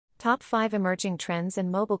Top 5 Emerging Trends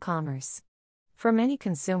in Mobile Commerce. For many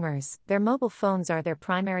consumers, their mobile phones are their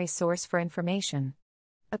primary source for information.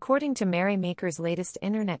 According to Mary Meeker's latest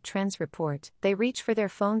Internet Trends report, they reach for their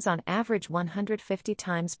phones on average 150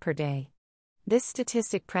 times per day. This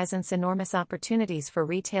statistic presents enormous opportunities for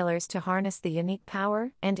retailers to harness the unique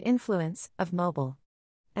power and influence of mobile.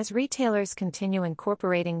 As retailers continue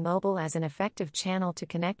incorporating mobile as an effective channel to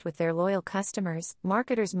connect with their loyal customers,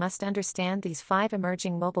 marketers must understand these 5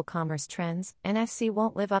 emerging mobile commerce trends. NFC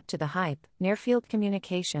won't live up to the hype. Near-field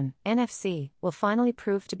communication, NFC, will finally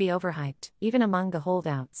prove to be overhyped, even among the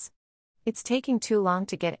holdouts. It's taking too long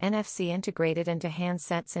to get NFC integrated into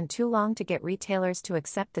handsets and too long to get retailers to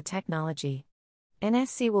accept the technology.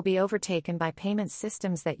 NFC will be overtaken by payment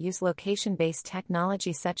systems that use location-based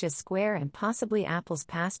technology such as Square and possibly Apple's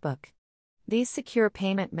Passbook. These secure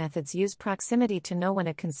payment methods use proximity to know when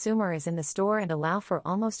a consumer is in the store and allow for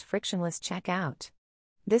almost frictionless checkout.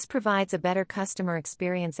 This provides a better customer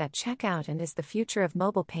experience at checkout and is the future of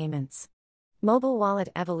mobile payments. Mobile wallet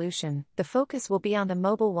evolution. The focus will be on the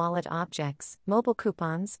mobile wallet objects, mobile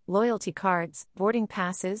coupons, loyalty cards, boarding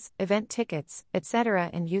passes, event tickets,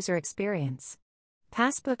 etc., and user experience.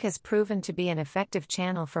 Passbook has proven to be an effective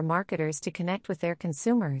channel for marketers to connect with their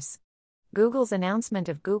consumers. Google's announcement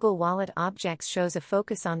of Google Wallet objects shows a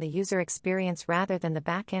focus on the user experience rather than the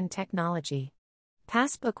back-end technology.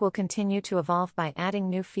 Passbook will continue to evolve by adding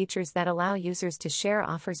new features that allow users to share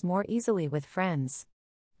offers more easily with friends.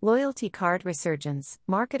 Loyalty card resurgence.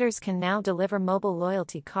 Marketers can now deliver mobile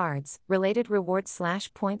loyalty cards, related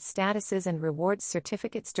rewards/points statuses and rewards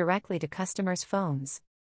certificates directly to customers' phones.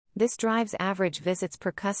 This drives average visits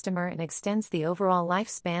per customer and extends the overall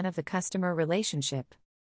lifespan of the customer relationship.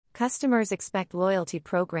 Customers expect loyalty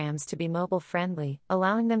programs to be mobile-friendly,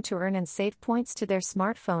 allowing them to earn and save points to their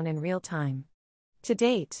smartphone in real time. To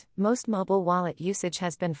date, most mobile wallet usage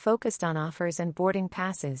has been focused on offers and boarding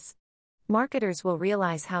passes. Marketers will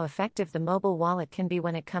realize how effective the mobile wallet can be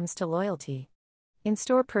when it comes to loyalty.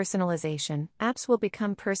 In-store personalization. Apps will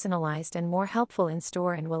become personalized and more helpful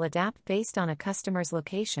in-store and will adapt based on a customer's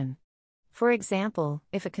location. For example,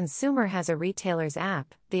 if a consumer has a retailer's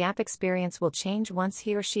app, the app experience will change once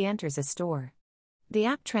he or she enters a store. The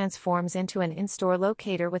app transforms into an in-store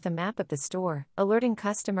locator with a map of the store, alerting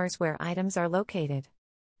customers where items are located.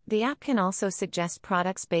 The app can also suggest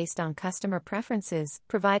products based on customer preferences,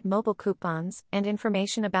 provide mobile coupons, and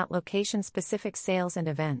information about location-specific sales and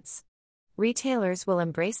events. Retailers will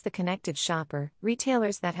embrace the connected shopper.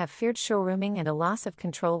 Retailers that have feared showrooming and a loss of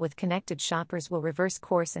control with connected shoppers will reverse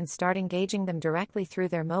course and start engaging them directly through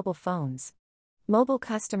their mobile phones. Mobile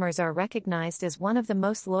customers are recognized as one of the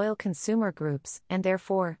most loyal consumer groups, and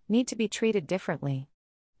therefore, need to be treated differently.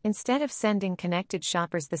 Instead of sending connected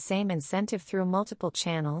shoppers the same incentive through multiple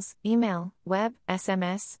channels, email, web,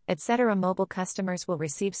 SMS, etc., mobile customers will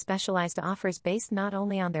receive specialized offers based not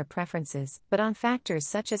only on their preferences, but on factors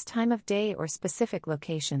such as time of day or specific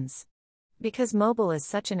locations. Because mobile is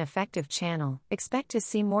such an effective channel, expect to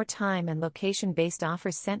see more time and location-based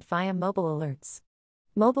offers sent via mobile alerts.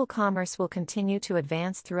 Mobile commerce will continue to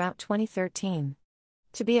advance throughout 2013.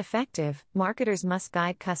 To be effective, marketers must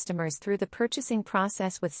guide customers through the purchasing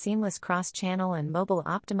process with seamless cross-channel and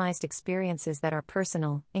mobile-optimized experiences that are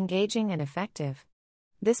personal, engaging, and effective.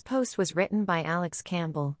 This post was written by Alex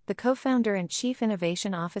Campbell, the co-founder and chief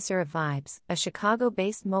innovation officer of Vibes, a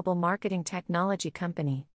Chicago-based mobile marketing technology company.